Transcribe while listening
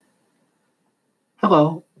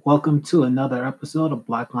Hello, welcome to another episode of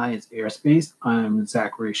Black Lions Airspace. I'm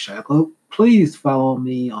Zachary Shackle. Please follow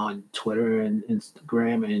me on Twitter and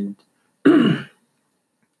Instagram and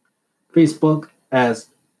Facebook as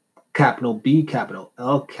capital B, capital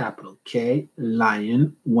L, capital K,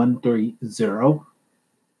 Lion 130.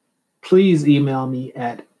 Please email me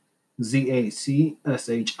at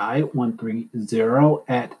ZACSHI130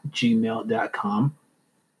 at gmail.com.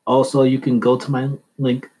 Also, you can go to my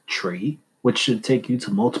link tree, which should take you to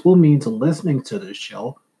multiple means of listening to this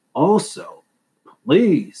show. Also,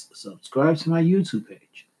 please subscribe to my YouTube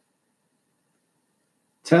page.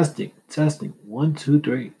 Testing, 1, 2,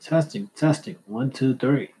 3. Testing, 1, 2,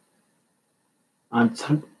 3. I'm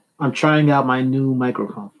trying out my new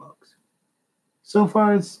microphone, folks. So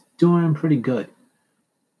far, it's doing pretty good.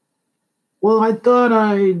 Well, I thought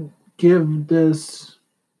I'd give this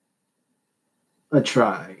a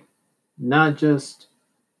try. Not just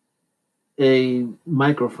a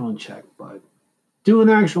microphone check, but do an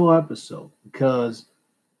actual episode because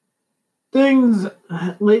things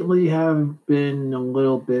lately have been a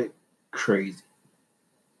little bit crazy.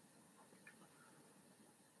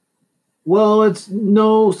 Well, it's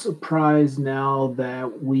no surprise now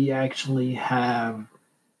that we actually have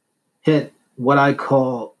hit what I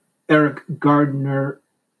call Eric Gardner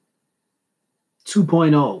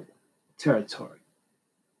 2.0 territory.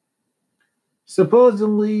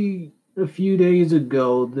 Supposedly, a few days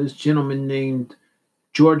ago, this gentleman named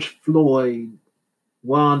George Floyd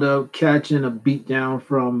wound up catching a beatdown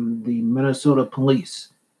from the Minnesota police.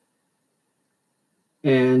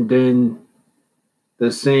 And then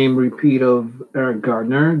the same repeat of Eric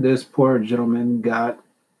Gardner, this poor gentleman got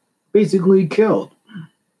basically killed.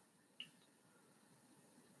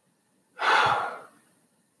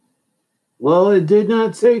 Well, it did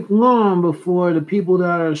not take long before the people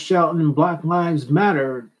that are shouting Black Lives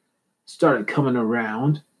Matter started coming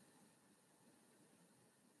around.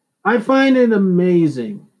 I find it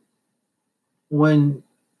amazing when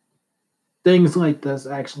things like this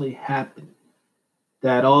actually happen.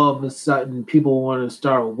 That all of a sudden people want to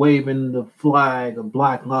start waving the flag of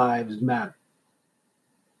Black Lives Matter.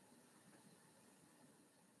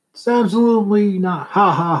 It's absolutely not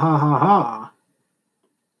ha ha ha ha ha.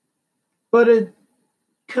 But it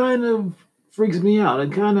kind of freaks me out.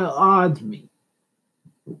 It kind of odds me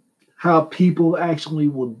how people actually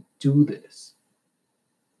will do this.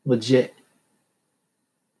 Legit.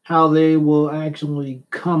 How they will actually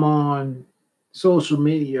come on social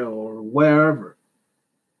media or wherever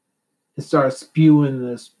and start spewing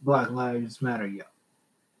this Black Lives Matter, yo.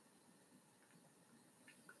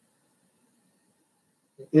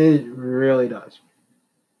 It really does.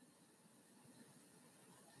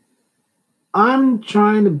 I'm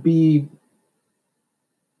trying to be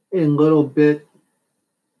a little bit,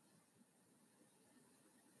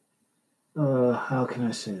 how can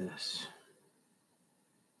I say this?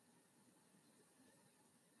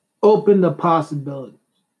 Open the possibilities.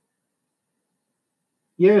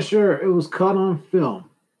 Yeah, sure, it was caught on film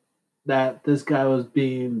that this guy was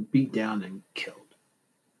being beat down and killed.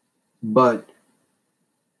 But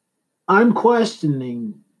I'm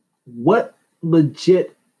questioning what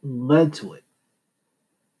legit led to it.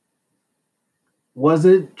 Was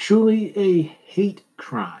it truly a hate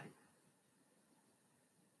crime?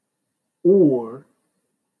 Or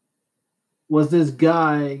was this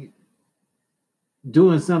guy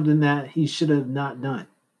doing something that he should have not done?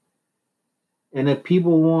 And if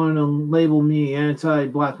people want to label me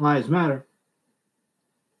anti-Black Lives Matter,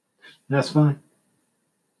 that's fine.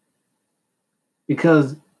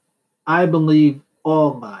 Because I believe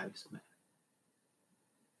all lives matter.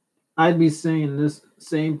 I'd be saying this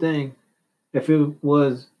same thing if it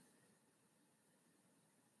was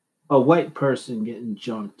a white person getting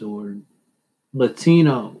jumped or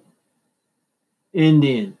Latino,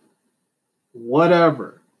 Indian,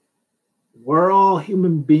 whatever. We're all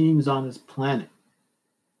human beings on this planet.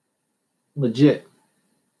 Legit.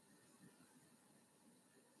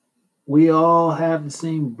 We all have the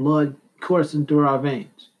same blood coursing through our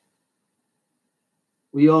veins.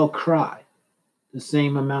 We all cry the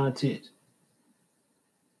same amount of tears.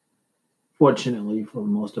 Fortunately, for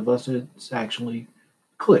most of us, it's actually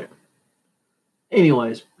clear.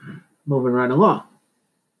 Anyways, moving right along.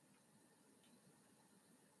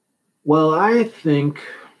 Well, I think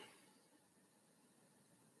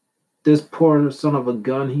this poor son of a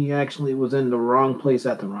gun, he actually was in the wrong place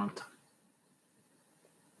at the wrong time.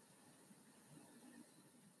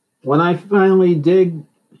 When I finally did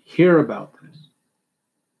hear about this,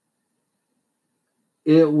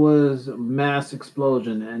 it was a mass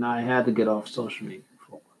explosion and I had to get off social media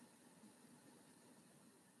for a while.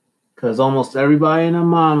 because almost everybody and their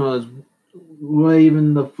mama is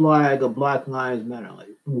waving the flag of Black Lives Matter. Like,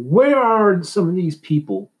 where are some of these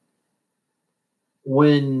people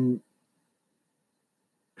when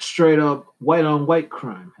straight up white on white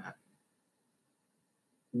crime happens?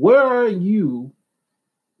 Where are you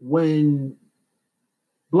when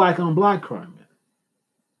black on black crime happens?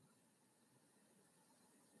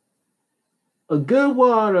 A good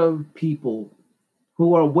lot of people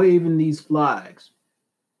who are waving these flags,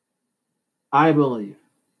 I believe,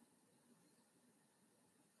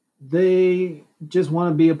 they just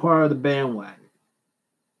want to be a part of the bandwagon.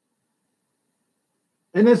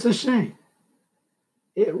 And it's a shame.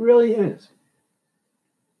 It really is.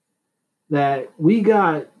 That we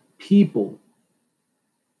got people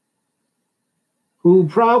who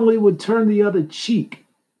probably would turn the other cheek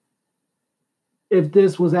if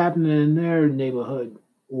this was happening in their neighborhood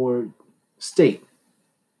or state.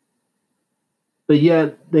 But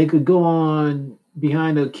yet they could go on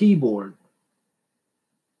behind a keyboard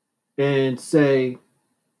and say,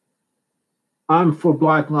 I'm for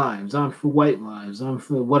black lives, I'm for white lives, I'm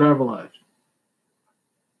for whatever lives.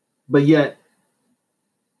 But yet,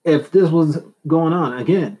 if this was going on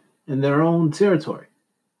again in their own territory,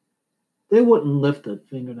 they wouldn't lift a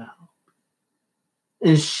finger to help.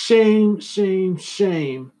 And shame, shame,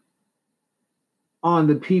 shame on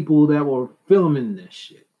the people that were filming this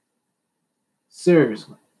shit.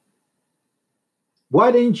 Seriously.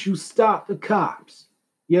 Why didn't you stop the cops?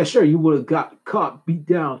 Yeah, sure, you would have got the cop beat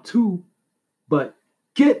down too, but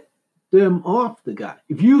get them off the guy.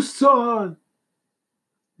 If you saw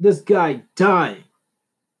this guy dying,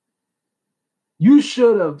 you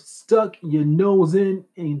should have stuck your nose in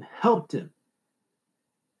and helped him.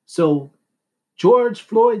 So George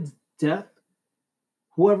Floyd's death,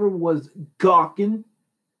 whoever was gawking,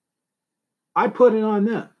 I put it on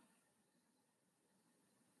them.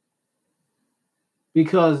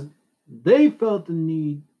 Because they felt the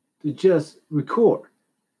need to just record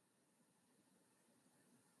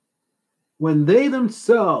when they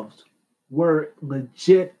themselves were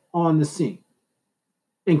legit on the scene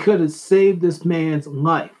and could have saved this man's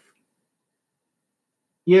life.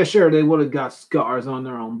 Yeah, sure, they would have got scars on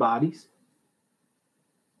their own bodies,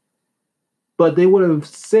 but they would have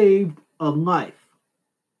saved a life.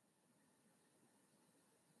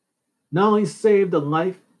 Not only saved a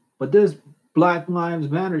life, but this Black Lives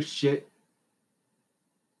Matter shit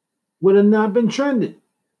would have not been trending.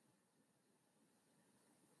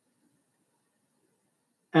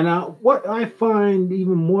 And what I find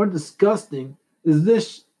even more disgusting is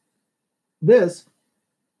this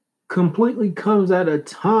completely comes at a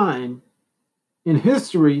time in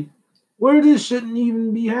history where this shouldn't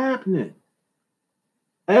even be happening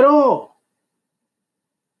at all.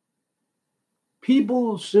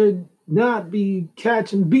 People should not be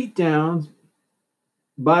catching beatdowns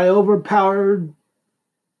by overpowered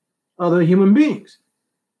other human beings.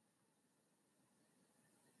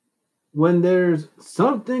 When there's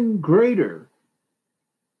something greater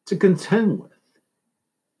to contend with,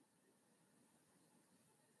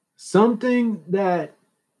 something that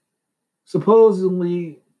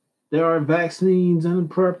supposedly there are vaccines in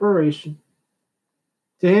preparation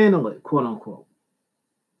to handle it, quote unquote.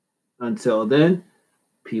 Until then,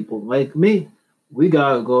 people like me, we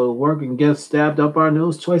gotta go to work and get stabbed up our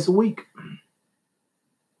nose twice a week.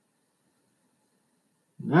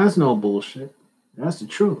 That's no bullshit. That's the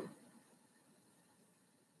truth.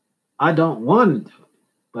 I don't want to do it,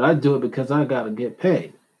 but I do it because I gotta get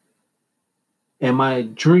paid. And my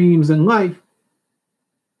dreams in life,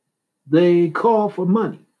 they call for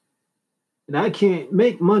money. And I can't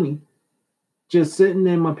make money just sitting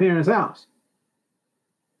in my parents' house.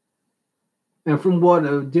 And from what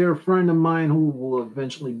a dear friend of mine who will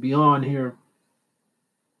eventually be on here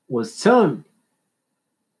was telling me,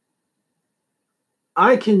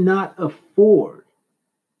 I cannot afford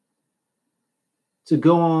to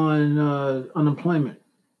go on unemployment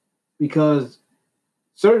because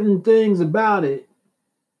certain things about it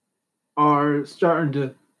are starting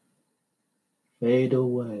to fade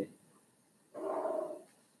away.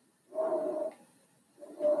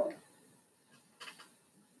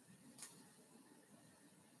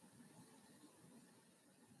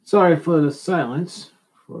 Sorry for the silence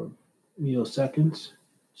for seconds.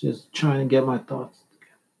 Just trying to get my thoughts together.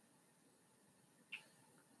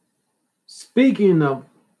 Speaking of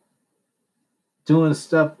doing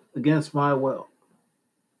stuff against my will,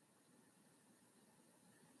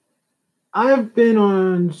 I've been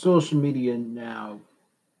on social media now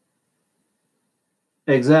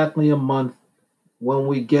exactly a month when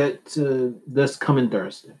we get to this coming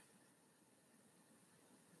Thursday.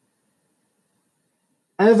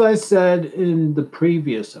 As I said in the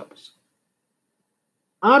previous episode,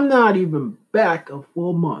 I'm not even back a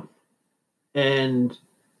full month. And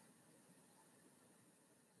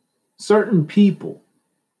certain people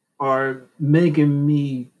are making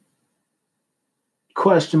me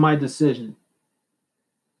question my decision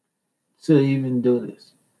to even do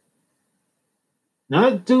this.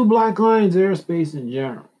 Not do Black Lions Airspace in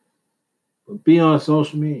general, but be on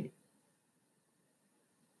social media.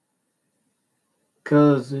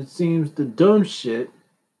 Because it seems the dumb shit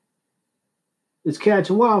is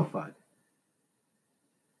catching wildfire.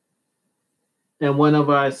 And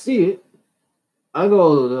whenever I see it, I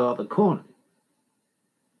go to the other corner.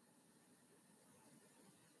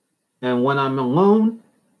 And when I'm alone,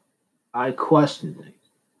 I question things.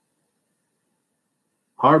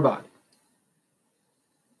 Hard body.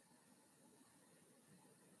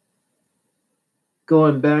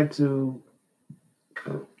 Going back to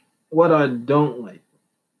what I don't like.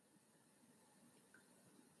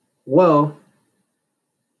 Well,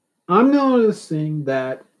 I'm noticing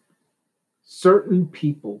that certain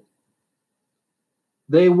people,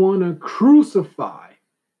 they want to crucify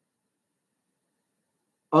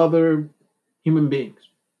other human beings.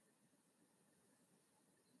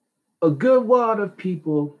 A good lot of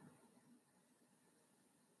people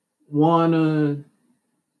want to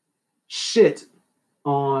shit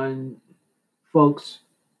on folks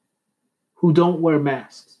who don't wear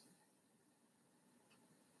masks.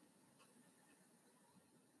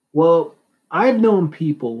 Well, I've known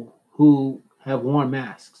people who have worn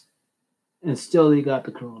masks and still they got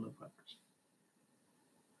the coronavirus.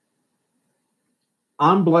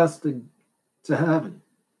 I'm blessed to heaven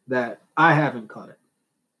that I haven't caught it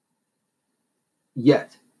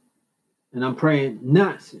yet. And I'm praying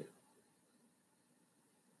not to.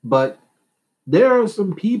 But there are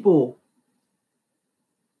some people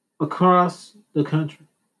across the country,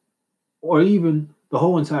 or even the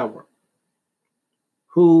whole entire world,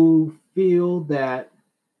 who feel that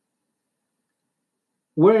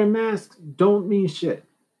wearing masks don't mean shit.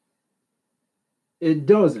 It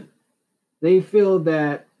doesn't. They feel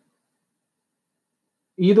that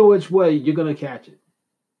either which way you're gonna catch it.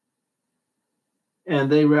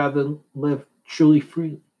 And they rather live truly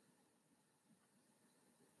free.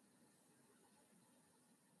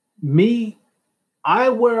 Me, I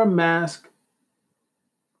wear a mask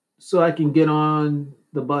so I can get on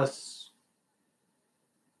the bus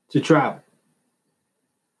to travel.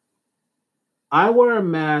 I wear a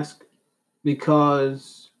mask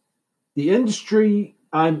because the industry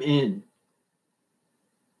I'm in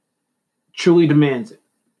truly demands it.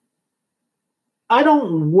 I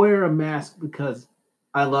don't wear a mask because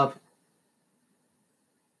I love it.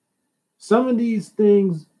 Some of these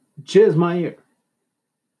things jizz my ear.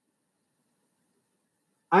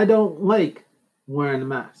 I don't like wearing a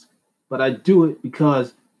mask, but I do it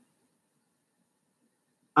because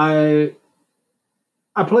I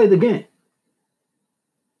play the game.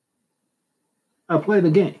 I play the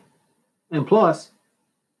game. And plus,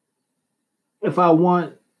 if I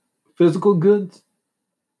want physical goods,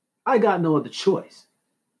 I got no other choice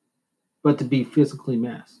but to be physically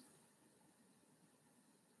masked.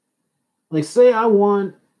 Like, say I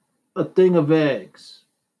want a thing of eggs.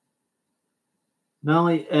 Not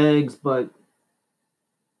only eggs, but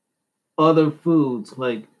other foods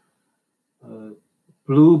like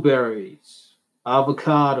blueberries,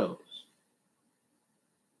 avocados,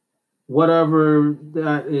 whatever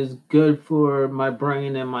that is good for my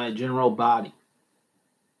brain and my general body.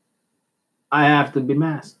 I have to be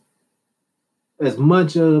masked. As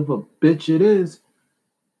much of a bitch it is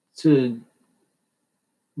to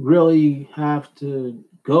really have to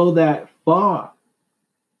go that far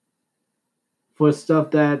for stuff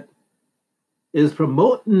that is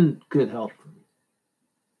promoting good health for me.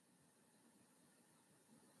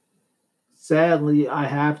 Sadly, I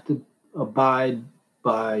have to abide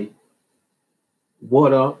by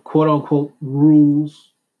what are quote unquote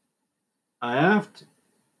rules. I have to.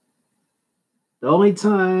 The only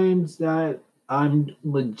times that I'm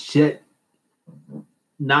legit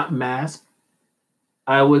not masked,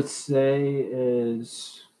 I would say,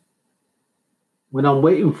 is when I'm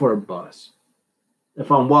waiting for a bus, if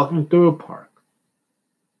I'm walking through a park,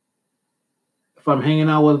 if I'm hanging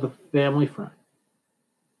out with a family friend,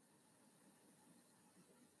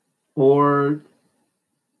 or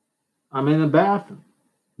I'm in a bathroom.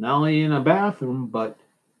 Not only in a bathroom, but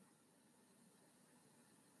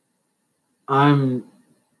I'm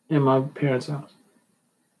in my parents' house.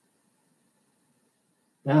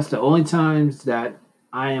 That's the only times that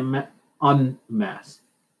I am unmasked.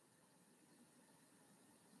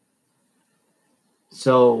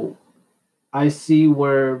 So I see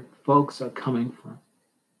where folks are coming from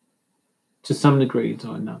to some degrees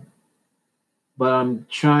or another. But I'm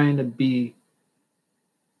trying to be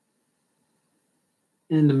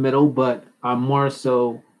in the middle, but I'm more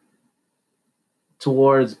so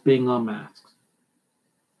towards being unmasked.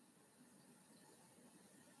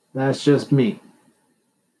 That's just me.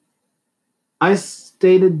 I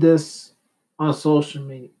stated this on social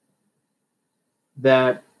media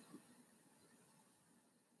that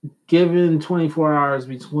given 24 hours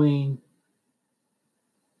between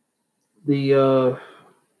the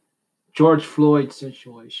George Floyd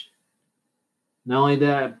situation, not only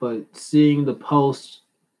that, but seeing the post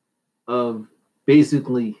of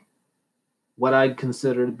basically what I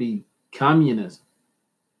consider to be communism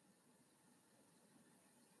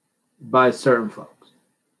by certain folks.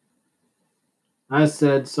 I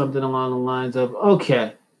said something along the lines of,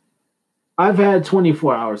 okay, I've had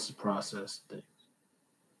 24 hours to process things.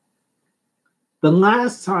 The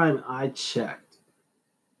last time I checked,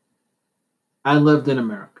 I lived in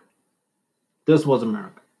America. This was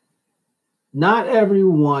America. Not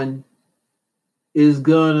everyone is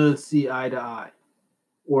going to see eye to eye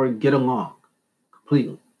or get along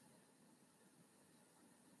completely.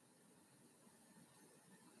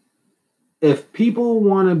 If people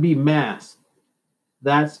want to be masked,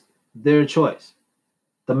 that's their choice.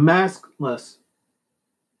 The maskless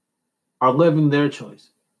are living their choice.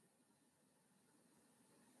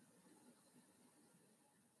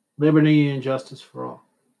 Liberty and justice for all.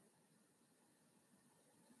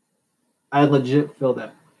 I legit feel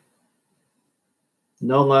that.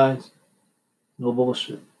 No lies, no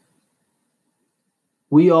bullshit.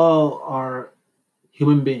 We all are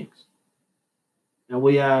human beings and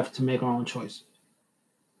we have to make our own choices.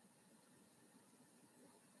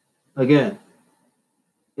 Again,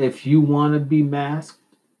 if you want to be masked,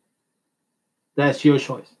 that's your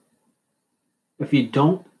choice. If you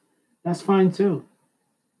don't, that's fine too.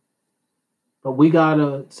 But we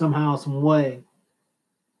gotta somehow, some way,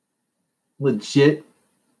 legit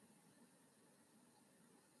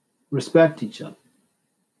respect each other.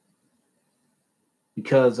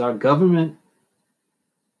 Because our government,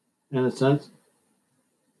 in a sense,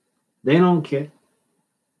 they don't care.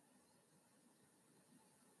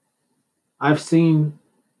 I've seen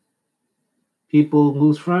people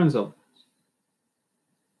lose friends over this.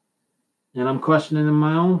 And I'm questioning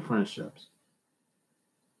my own friendships,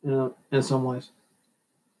 in some ways.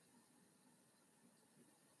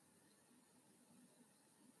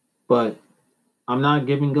 But I'm not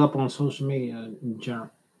giving up on social media in general.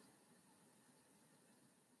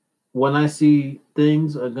 When I see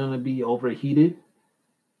things are going to be overheated,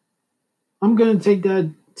 I'm going to take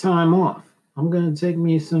that time off. I'm going to take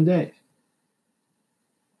me some days.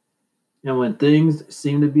 And when things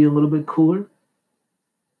seem to be a little bit cooler,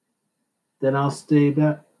 then I'll stay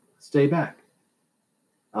back. Stay back.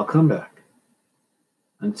 I'll come back.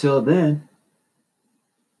 Until then,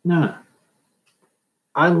 nah.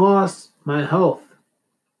 I lost my health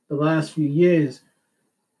the last few years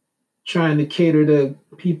trying to cater to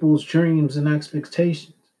people's dreams and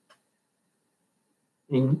expectations.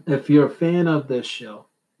 And if you're a fan of this show,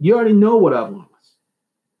 you already know what I've lost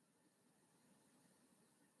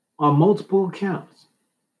on multiple accounts.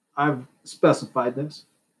 I've specified this.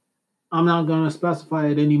 I'm not going to specify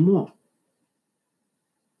it anymore.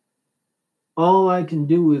 All I can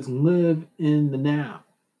do is live in the now,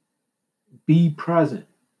 be present.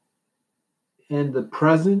 And the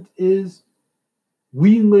present is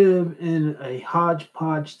we live in a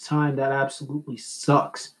hodgepodge time that absolutely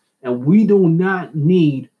sucks. And we do not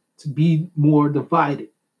need to be more divided.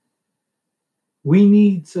 We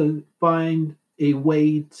need to find a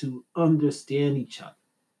way to understand each other,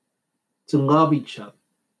 to love each other,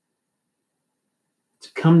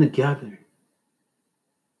 to come together.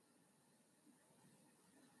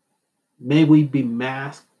 May we be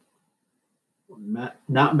masked,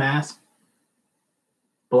 not masked,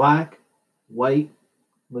 black, white,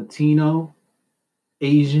 Latino,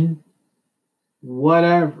 Asian,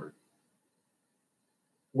 whatever.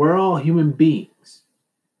 We're all human beings.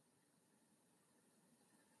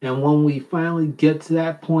 And when we finally get to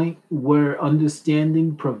that point where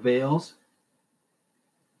understanding prevails,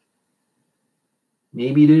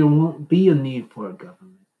 maybe there won't be a need for a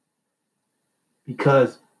government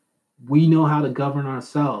because we know how to govern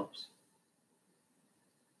ourselves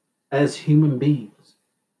as human beings,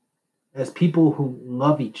 as people who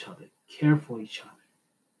love each other, care for each other.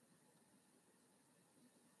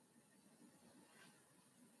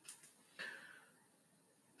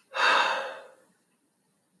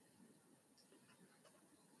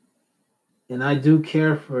 And I do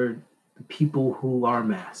care for the people who are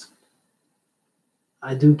masked.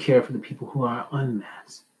 I do care for the people who are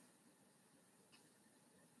unmasked.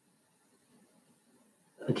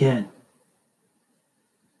 Again,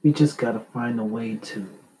 we just got to find a way to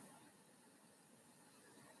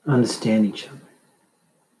understand each other.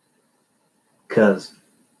 Because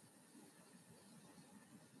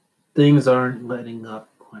things aren't letting up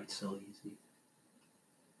quite so easy.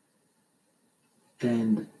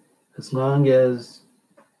 And as long as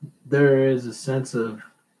there is a sense of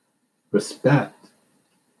respect,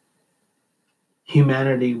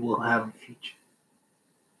 humanity will have a future.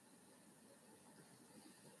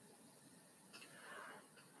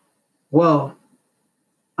 Well,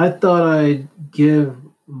 I thought I'd give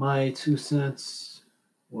my 2 cents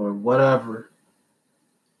or whatever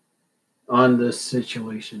on this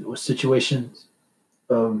situation or situations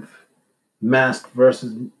of masked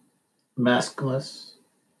versus maskless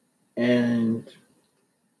and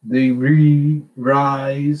the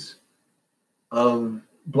rise of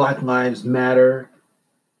Black Lives Matter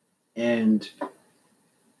and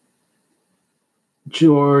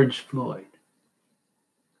George Floyd.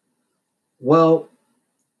 Well,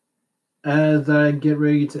 as I get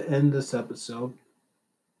ready to end this episode,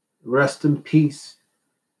 rest in peace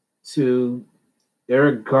to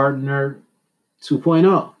Eric Gardner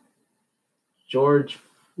 2.0, George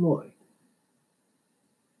Floyd.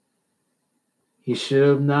 He should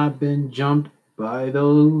have not been jumped by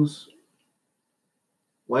those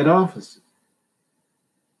white officers.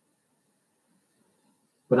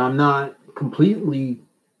 But I'm not completely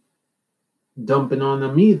dumping on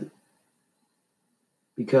them either.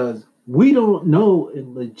 Because we don't know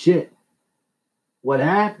legit what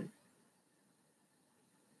happened.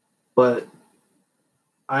 But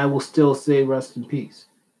I will still say rest in peace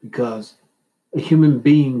because a human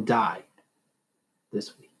being died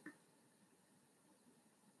this week.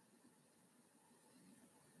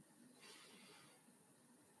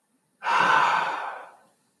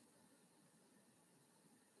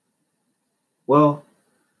 Well,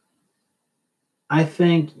 I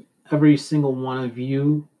thank every single one of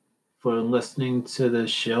you for listening to this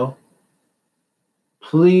show.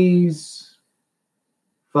 Please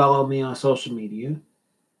follow me on social media.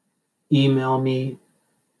 Email me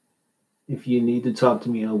if you need to talk to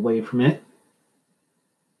me away from it.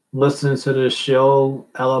 Listen to the show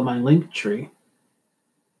Ella My Link Tree.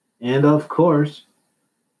 And of course,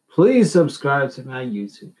 please subscribe to my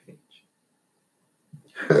YouTube page.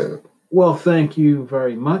 Well, thank you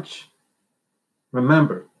very much.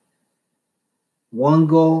 Remember, one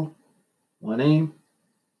goal, one aim,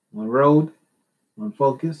 one road, one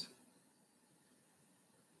focus.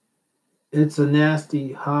 It's a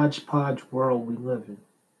nasty hodgepodge world we live in.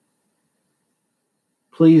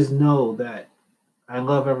 Please know that I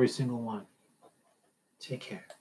love every single one. Take care.